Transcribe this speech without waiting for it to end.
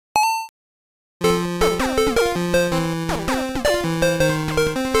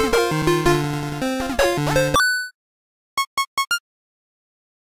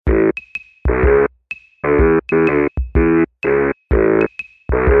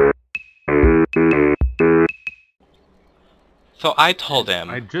So I told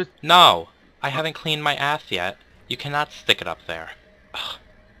him, no, I haven't cleaned my ass yet. You cannot stick it up there. Ugh.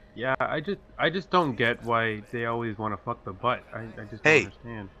 Yeah, I just don't get why they always want to fuck the butt. I just don't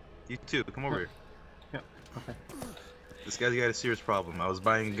understand. You too, come over here. Yeah, okay. This guy's got a serious problem. I was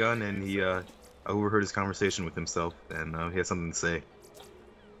buying a gun and he, I overheard his conversation with himself and he had something to say.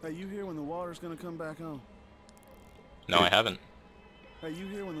 Hey, you hear when the water's gonna come back on? No, I haven't. Hey, you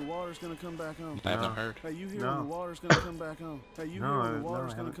hear when the water's gonna come back on? I haven't heard. Hey, you hear when the water's gonna come back on? Hey, you hear when the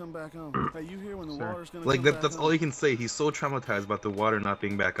water's gonna come back on? Hey, you hear when the water's gonna come back on? That's all he can say. He's so traumatized about the water not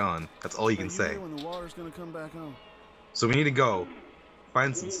being back on. That's all he can say. Hey, you hear when the water's gonna come back on? So we need to go,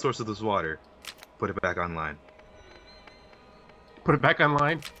 find the source of this water, put it back online. Put it back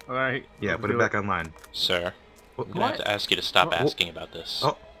online? Alright. Yeah, put it back online. Sir, I'm gonna have to ask you to stop asking about this.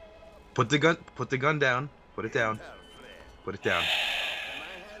 Oh, put the gun down. Put it down. Put it down.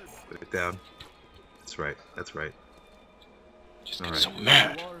 Put it down. That's right. That's right. Just get so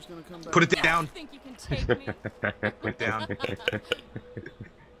mad. Put it down. Put it down.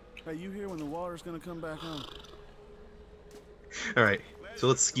 Hey, you hear when the water's gonna come back on? All right. So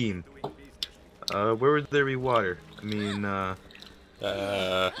let's scheme. Where would there be water? I mean,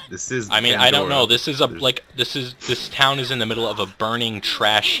 this is. I mean, Pandora. I don't know. This is this town is in the middle of a burning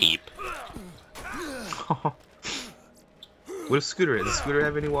trash heap. What if Scooter is? Does Scooter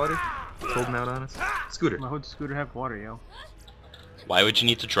have any water? It's holding out on us. Scooter. Why would Scooter have water, yo? Why would you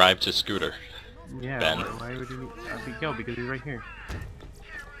need to drive to Scooter? Yeah. Ben. Why would you need? Yo, because he's right here.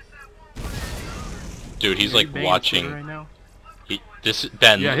 Dude, he's like watching. Right now?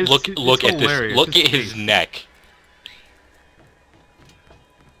 Ben, yeah, look at this. Look at his neck.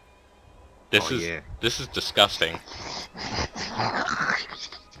 This is disgusting.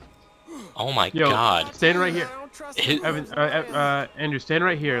 Oh my god. Stand right here. Evan, Andrew, stand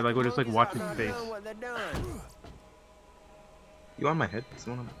right here, like we're just like watching his face. You on my head?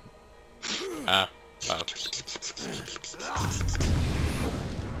 Someone on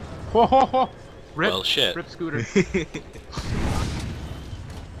Ho ho ho! Rip, well, shit. Rip Scooter.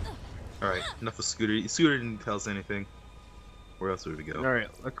 Alright, enough of Scooter. Scooter didn't tell us anything. Where else would we go? Alright,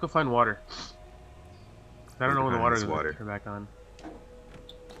 let's go find water. I don't know when the water's gonna turn back on.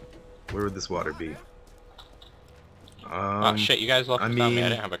 Where would this water be? Oh shit, you guys left without me. I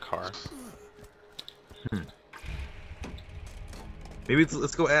didn't have a car. Maybe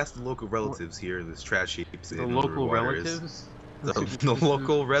let's go ask the local relatives here in this trash heap. The local relatives? The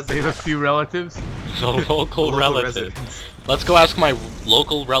local residents. They have a few relatives? The local relatives. Let's go ask my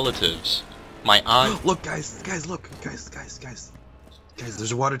local relatives. My aunt. Look, guys, look. Guys,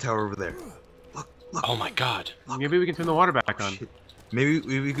 there's a water tower over there. Look. Oh my god. Look. Maybe we can turn the water back on. Shit. Maybe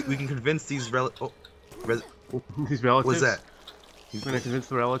we can convince these these relatives? What's that? He's gonna convince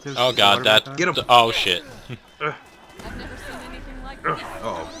the relatives. Oh god, that. Get him. Oh shit. I've never seen anything like that.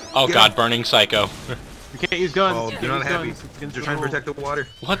 Oh god, burning psycho. You can't use guns. Oh, you're not happy. You're trying to protect the water.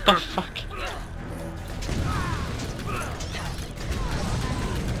 What the fuck?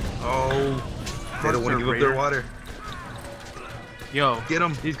 Oh, they don't want to give up their water. Yo, get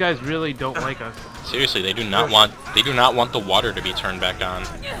them. These guys really don't like us. Seriously, they do not want the water to be turned back on.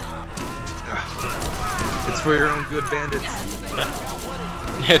 It's for your own good, bandits.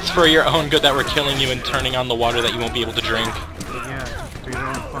 It's for your own good that we're killing you and turning on the water that you won't be able to drink. Yeah, for your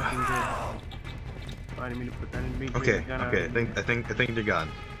own fucking good. I didn't mean to put that in me. Okay. I think they're gone.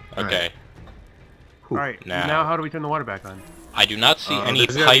 Okay. Alright, now how do we turn the water back on? I do not see any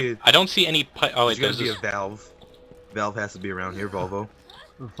pipe. I don't see any pipe. Oh wait, there's gotta be a valve. Valve has to be around here, Volvo.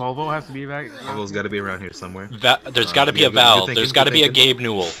 Volvo has to be back? Volvo's gotta be around here somewhere. There's gotta be a valve. There's gotta be a Gabe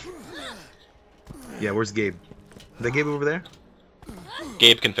Newell. Yeah, where's Gabe? Is that Gabe over there?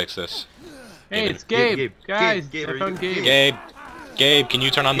 Gabe can fix this. Hey, it's Gabe. Guys, I found Gabe. Gabe, can you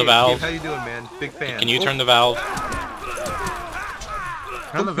turn on the valve? Gabe, how you doing, man? Big fan. Can you turn the valve?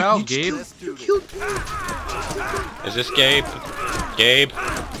 Turn on the valve, Gabe. Is this Gabe? Gabe?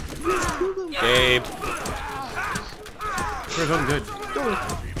 Gabe? We're doing good.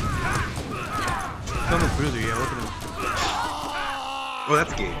 Coming through there, yeah, look at him. Oh,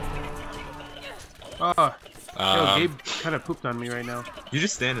 that's Gabe. Oh, yo, Gabe kind of pooped on me right now. You're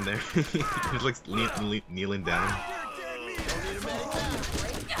just standing there. You're like kneeling down.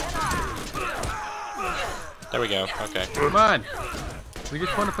 There we go, okay. Come on! We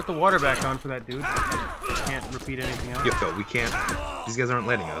just want to put the water back on for that dude. Can't repeat anything else. Yo, we can't. These guys aren't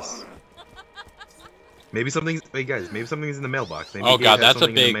letting us. Maybe something's. Hey guys, maybe something's in the mailbox. Maybe oh god, that's a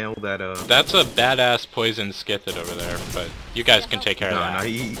big. That, that's a badass poison skithid over there. But you guys can take care of that. No,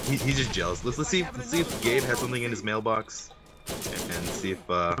 he's just jealous. Let's see if Gabe has something in his mailbox. and see if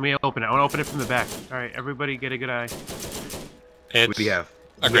Let me open it. I want to open it from the back. All right, everybody, get a good eye. It's what do you have?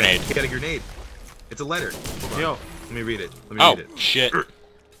 a grenade. You got a grenade. It's a letter. Yo. Let me read it. Let me read it. Oh shit.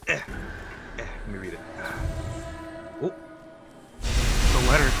 Let me read it. Oh. The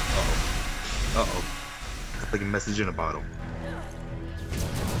letter. Uh-oh. It's like a message in a bottle.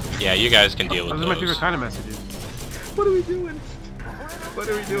 Yeah, you guys can deal with Those are my favorite kind of messages. What are we doing? What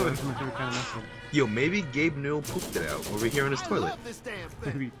are we doing? Those are my favorite kind of messages. Yo, maybe Gabe Newell pooped it out over here in his toilet.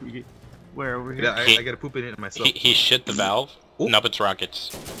 Where, over here? Yeah, I gotta poop it in myself. He shit the valve? Ooh. Nope, it's rockets.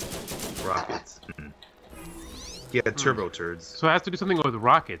 Rockets. Yeah, turbo turds. So it has to do something with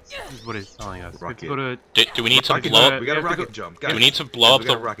rockets, is what it's telling us. Rocket. We have to go Do we need to Rocket blow jump. up? We got a rocket jump. Do we need to blow up we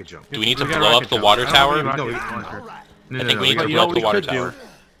got a the? rocket jump. Do we need to We got a blow up rocket the jump. water I don't tower? need No, rocket launcher. I think we need to You blow know up the what water we could do? tower.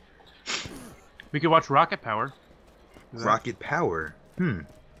 We could watch Rocket Power. Rocket power.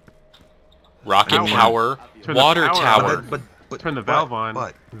 Rocket power, Turn the water power tower. But Turn the valve on.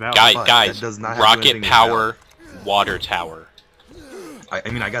 Valve. Guys, that does not have rocket anything with power, water tower. I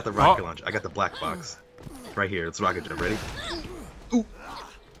mean, I got the rocket launch. I got the black box. Right here. It's rocket jump. Ready? Ooh.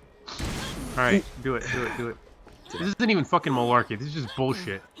 Alright, do it. This isn't even fucking Malarkey. This is just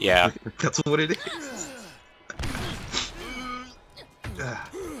bullshit. Yeah. That's what it is.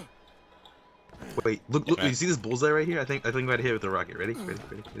 Wait, look! You see this bullseye right here? I think I'm about to hit it with the rocket. Ready?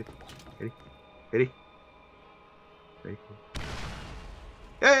 Ready?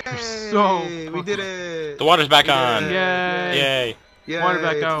 Hey! So we did it! The water's back on. Yay! Yay. Water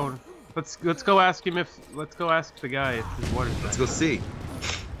back on. Let's go ask him if. Let's go ask the guy if his water's back. Let's go see.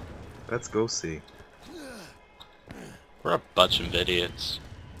 Let's go see. We're a bunch of idiots.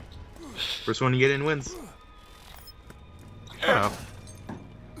 First one to get in wins. Shut up.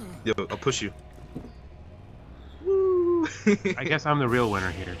 Yo, I'll push you. Woo! I guess I'm the real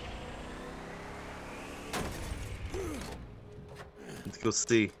winner here. Let's go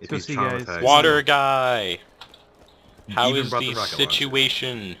see if he's see, guys. traumatized. Water guy. How Even is brought the the rocket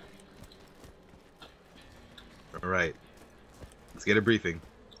situation? Alright. Let's get a briefing.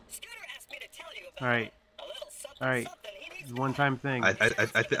 Alright. One-time thing. I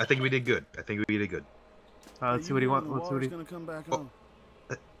think we did good. Let's see what he wants. The Let's see what he. water's gonna come back on.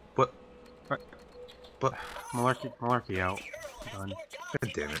 What? What? What? Malarkey out. Done.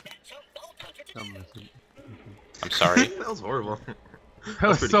 God damn it. I'm sorry. That was horrible. That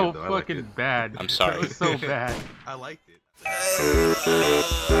was pretty so good, though. I liked fucking it. bad. I'm sorry. That was so bad. I liked it.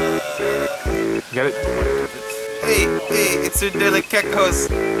 Get it? Hey, it's your daily Kek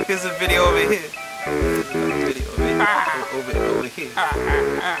host. Here's a video over here. Over here.